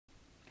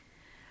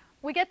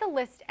We get the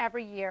list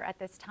every year at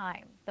this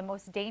time, the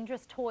most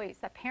dangerous toys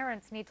that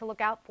parents need to look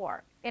out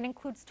for. It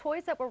includes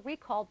toys that were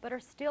recalled but are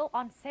still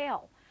on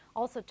sale.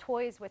 Also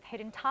toys with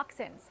hidden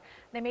toxins.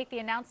 They make the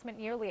announcement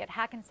yearly at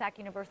Hackensack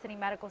University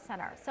Medical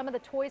Center. Some of the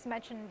toys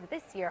mentioned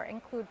this year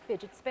include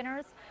fidget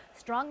spinners,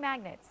 strong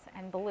magnets,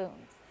 and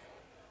balloons.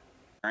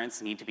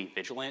 Parents need to be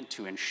vigilant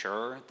to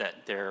ensure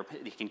that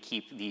they can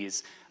keep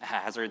these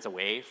hazards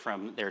away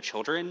from their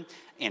children,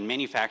 and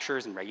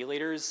manufacturers and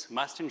regulators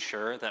must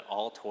ensure that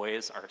all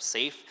toys are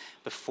safe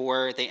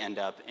before they end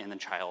up in the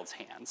child's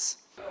hands.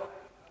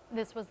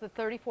 This was the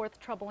 34th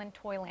Trouble in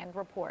Toyland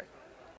report.